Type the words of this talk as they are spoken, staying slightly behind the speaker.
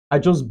I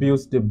just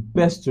built the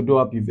best to-do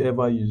app you've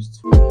ever used.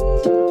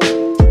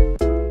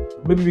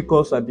 Maybe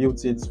because I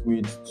built it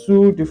with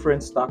two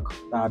different stacks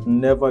that I'd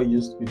never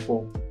used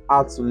before. I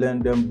had to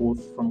learn them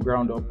both from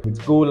ground up with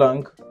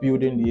Golang,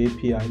 building the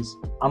APIs,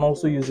 and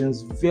also using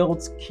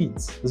SvelteKit.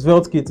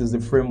 SvelteKit is the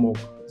framework,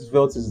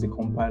 Svelte is the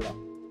compiler.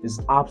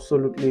 It's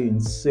absolutely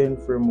insane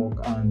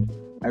framework and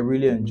I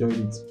really enjoyed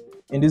it.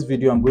 In this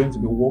video, I'm going to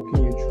be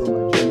walking you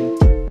through my journey.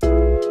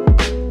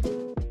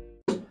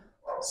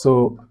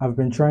 So I've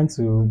been trying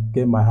to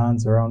get my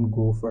hands around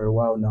Go for a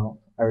while now.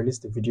 I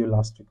released a video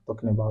last week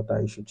talking about that.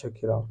 You should check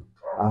it out.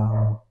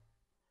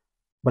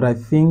 But I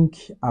think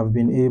I've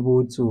been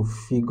able to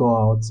figure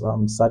out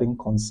certain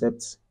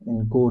concepts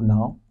in Go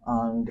now.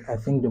 And I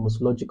think the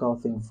most logical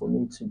thing for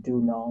me to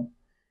do now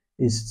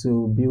is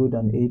to build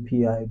an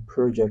API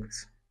project.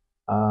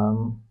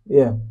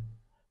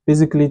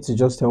 Basically to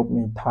just help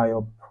me tie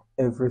up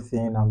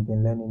everything I've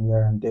been learning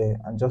here and there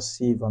and just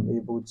see if I'm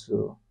able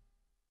to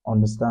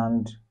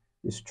understand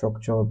the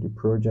structure of the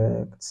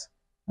project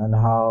and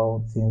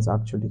how things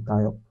actually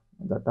tie up.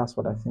 That's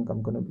what I think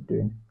I'm going to be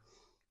doing.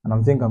 And I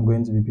think I'm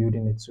going to be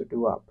building a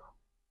to-do app.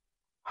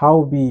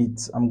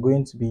 Howbeit, I'm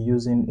going to be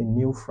using a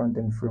new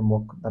front-end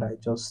framework that I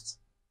just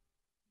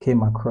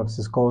came across.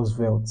 It's called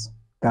Svelte.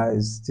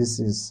 Guys,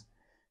 this is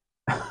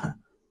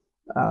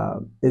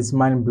it's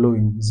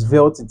mind-blowing.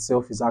 Svelte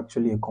itself is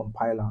actually a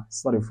compiler.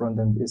 It's not a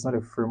front-end, it's not a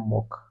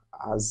framework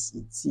as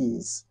it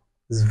is.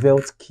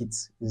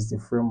 SvelteKit is the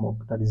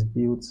framework that is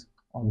built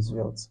on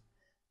Svelte.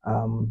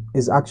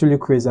 It's actually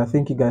crazy. I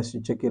think you guys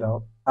should check it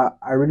out.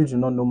 I really do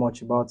not know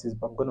much about it,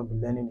 but I'm going to be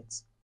learning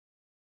it.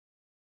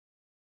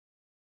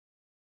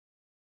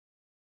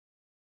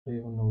 I don't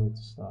even know where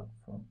to start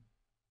from.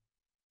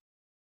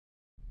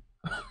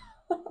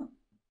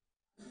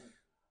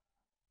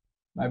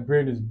 My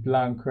brain is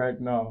blank right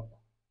now.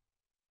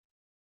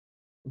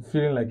 I'm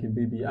feeling like a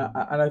baby.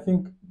 And I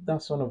think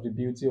that's one of the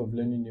beauty of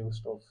learning new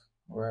stuff,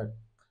 right?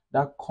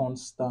 That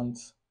constant,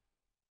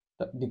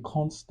 the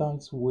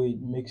constant way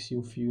it makes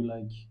you feel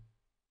like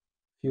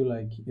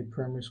a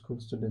primary school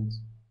student.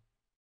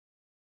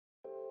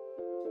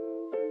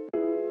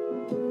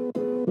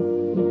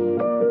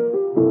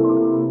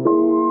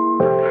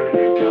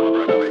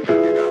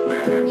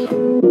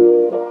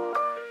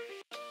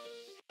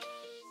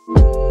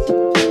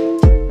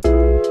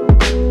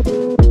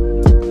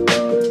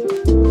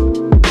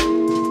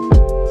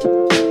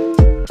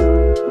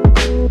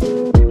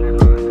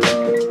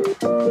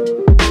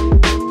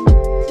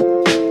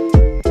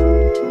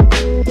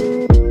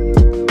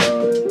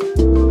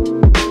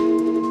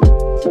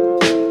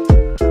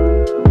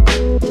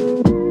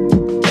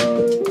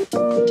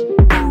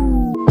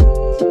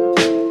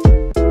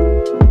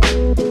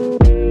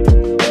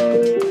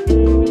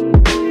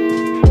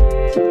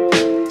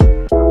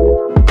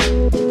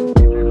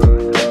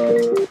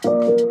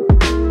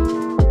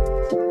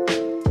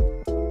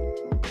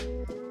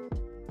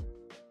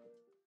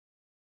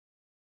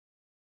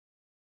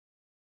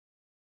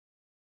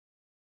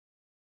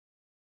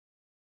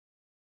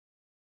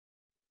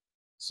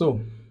 So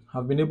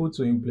I've been able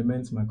to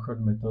implement my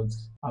CRUD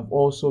methods. I've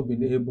also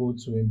been able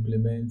to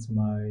implement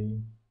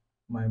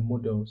my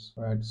models,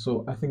 right?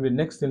 So I think the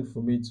next thing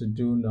for me to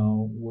do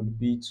now would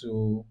be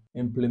to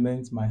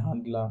implement my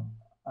handler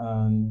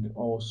and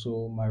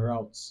also my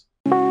routes.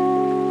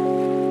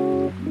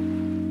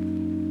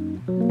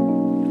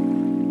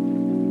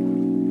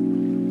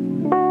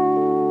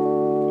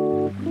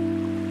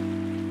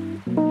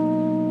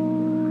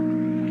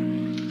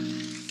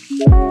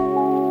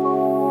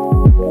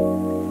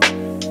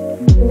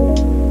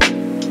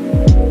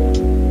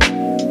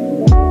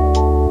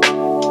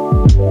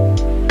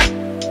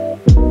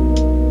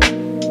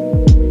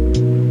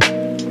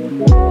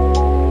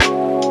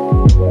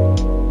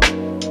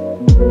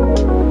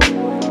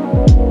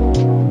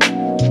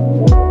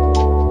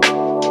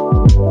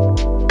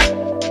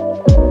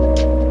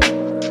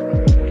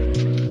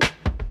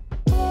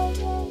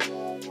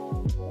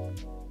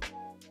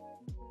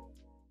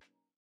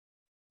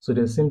 So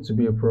there seems to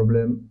be a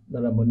problem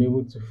that I'm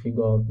unable to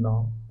figure out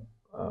now,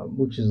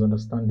 which is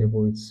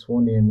understandable. It's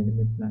 1 a.m. in the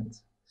midnight.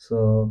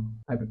 So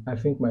I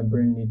think my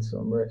brain needs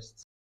some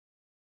rest.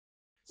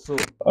 So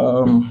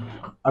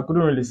I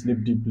couldn't really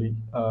sleep deeply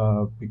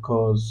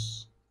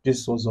because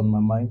this was on my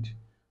mind.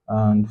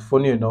 And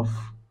funny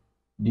enough,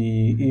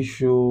 the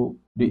issue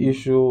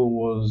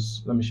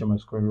was, let me share my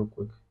screen real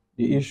quick.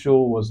 The issue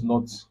was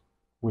not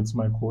with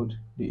my code.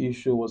 The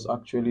issue was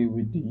actually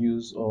with the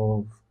use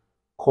of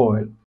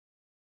coil.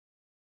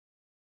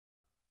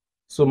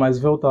 So my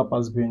Svelte app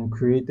has been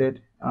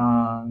created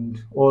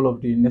and all of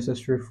the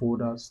necessary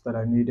folders that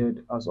I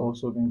needed has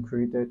also been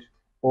created.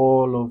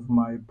 All of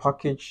my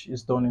package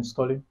is done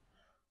installing.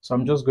 So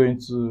I'm just going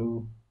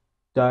to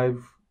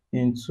dive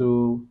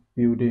into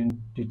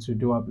building the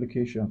to-do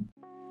application.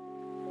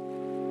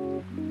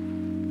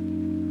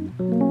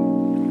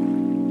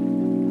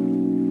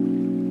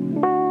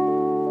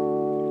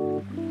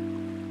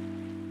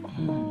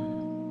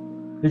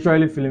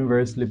 Literally feeling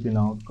very sleepy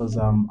now because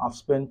I've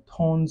spent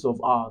tons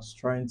of hours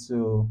trying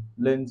to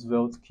learn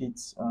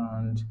SvelteKit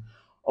and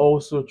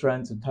also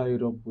trying to tie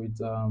it up with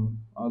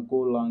a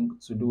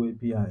Golang to do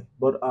API.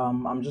 But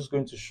I'm just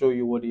going to show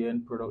you what the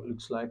end product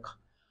looks like,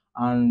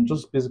 and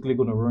just basically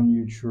going to run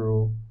you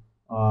through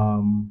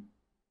um,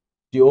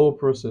 the whole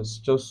process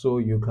just so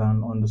you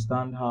can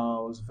understand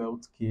how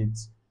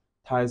SvelteKit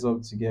ties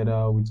up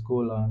together with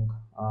Golang.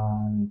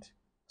 And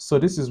so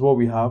this is what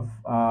we have.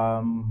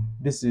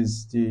 This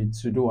is the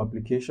to-do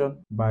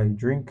application by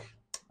Drink.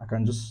 I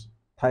can just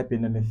type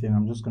in anything.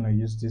 I'm just going to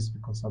use this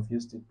because I've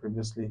used it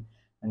previously,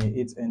 and you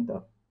hit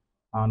enter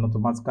and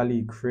automatically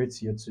it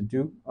creates your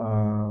to-do.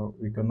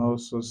 We can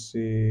also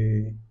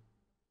say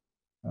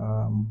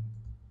um,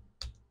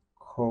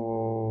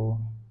 call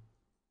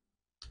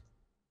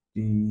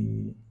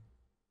the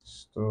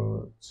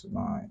store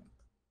tonight.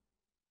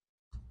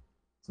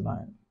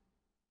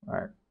 All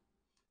right.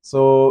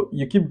 So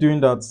you keep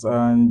doing that,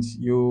 and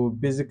you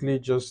basically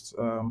just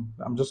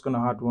I'm just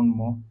gonna add one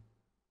more.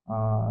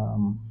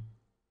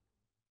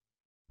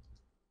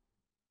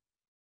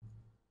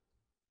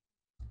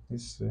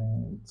 This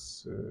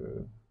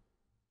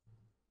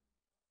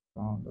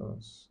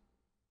founders.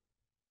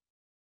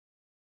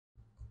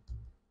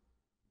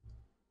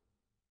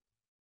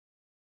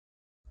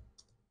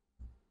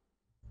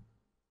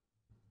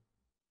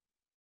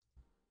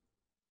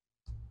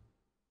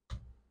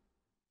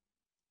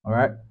 All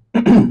right.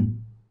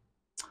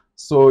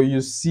 So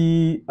you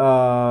see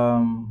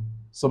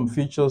some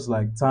features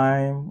like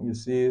time. You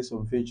see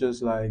some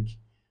features like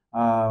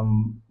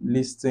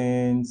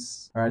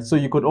listings. All right. So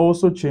you could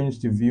also change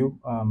the view.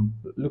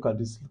 Look at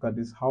this. Look at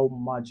this. How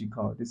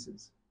magical this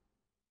is.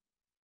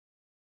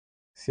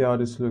 See how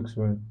this looks,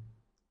 right?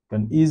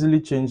 Can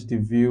easily change the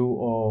view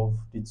of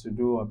the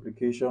to-do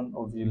application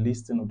of the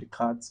listing of the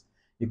cards.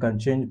 You can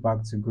change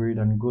back to grid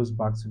and it goes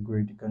back to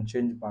grid. You can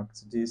change back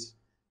to this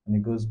and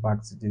it goes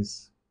back to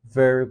this.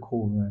 Very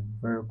cool, man.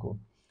 Very cool.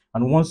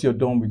 And once you're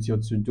done with your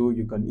to-do,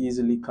 you can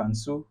easily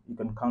cancel. You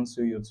can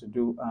cancel your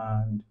to-do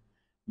and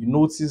you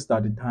notice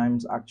that the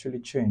times actually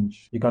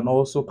change. You can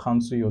also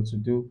cancel your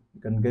to-do.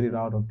 You can get it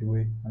out of the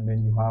way and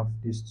then you have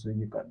this too.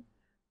 You can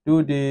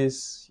do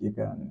this. You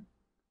can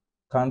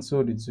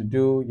cancel the to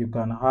do, you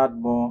can add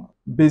more.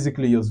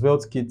 Basically, your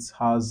SvelteKit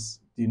has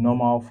the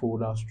normal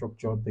folder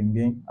structure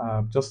thingy,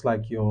 just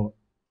like your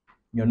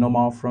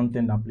normal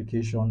front-end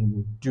application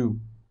would do,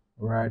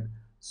 right?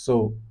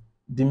 So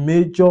the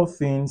major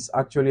things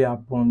actually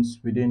happens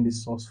within the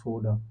source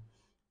folder,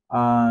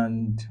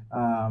 and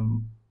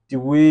the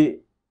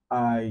way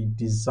I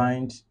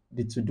designed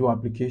the to-do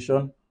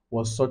application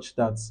was such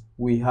that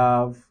we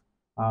have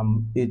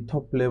a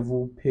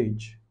top-level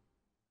page.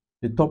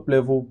 The top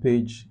level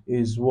page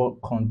is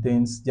what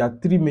contains, there are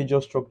three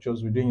major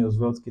structures within your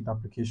SvelteKit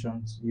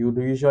applications. You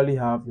would usually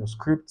have your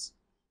script,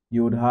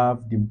 you would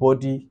have the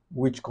body,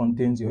 which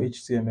contains your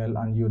HTML,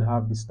 and you would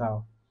have the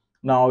style.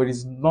 Now, it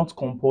is not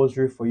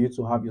compulsory for you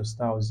to have your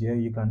styles here.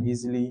 You can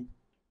easily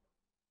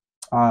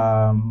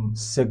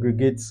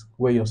segregate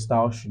where your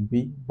style should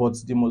be, but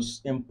the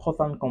most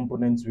important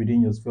components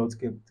within your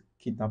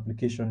SvelteKit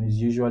application is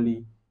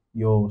usually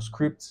your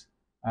script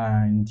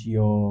and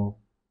your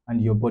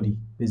body,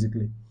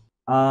 basically.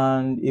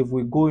 And if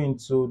we go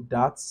into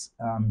that,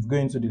 go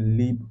into the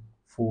lib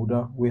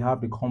folder, we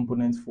have the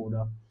components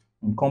folder.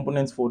 In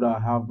components folder, I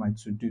have my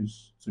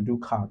to-do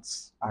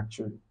cards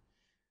actually.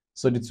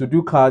 So the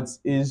to-do cards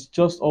is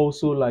just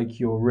also like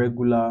your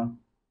regular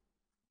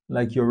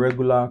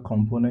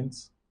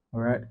components.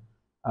 All right.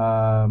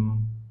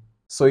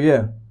 So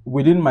yeah,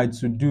 within my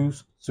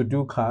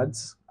to-do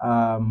cards,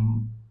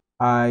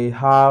 I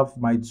have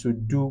my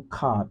to-do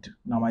card.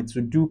 Now my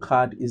to-do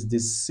card is the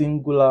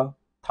singular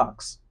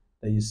task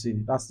that you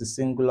see. That's the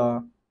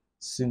singular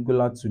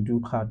to-do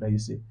card that you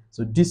see.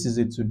 So this is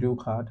a to-do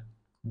card.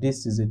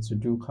 This is a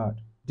to-do card.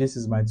 This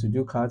is my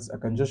to-do cards. I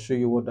can just show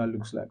you what that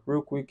looks like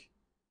real quick.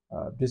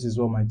 This is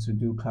what my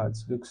to-do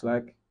cards looks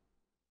like.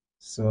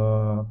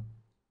 So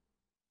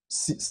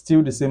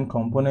still the same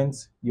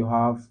components. You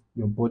have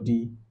your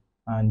body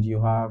and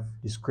you have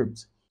the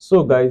script.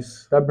 So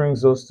guys, that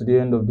brings us to the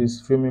end of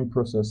this filming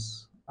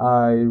process.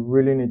 I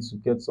really need to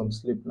get some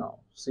sleep now.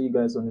 See you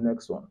guys on the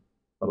next one.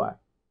 Bye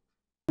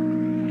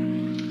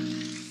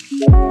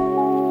bye.